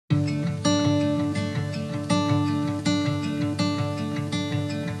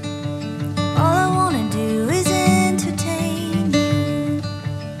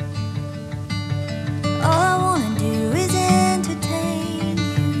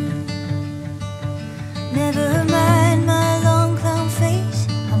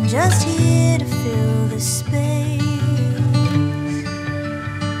space.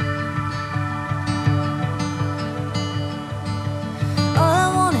 All I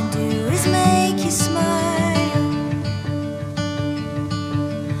wanna do is make you smile.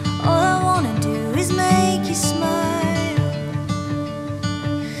 All I wanna do is make you smile.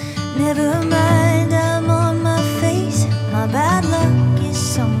 Never mind, I'm on my face. My bad luck is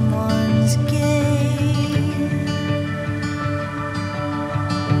someone's game.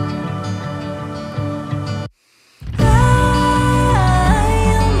 I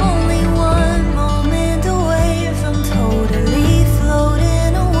am only one moment away from totally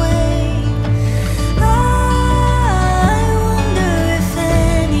floating away. I wonder if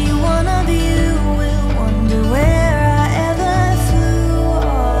any one of you will wonder where I ever flew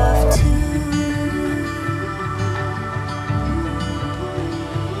off to.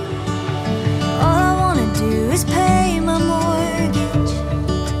 All I wanna do is pay my mortgage.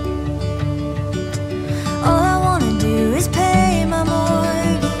 All I wanna do is pay my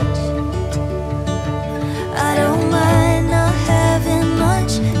mortgage. I don't mind not having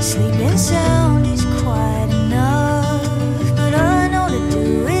much, sleeping sound.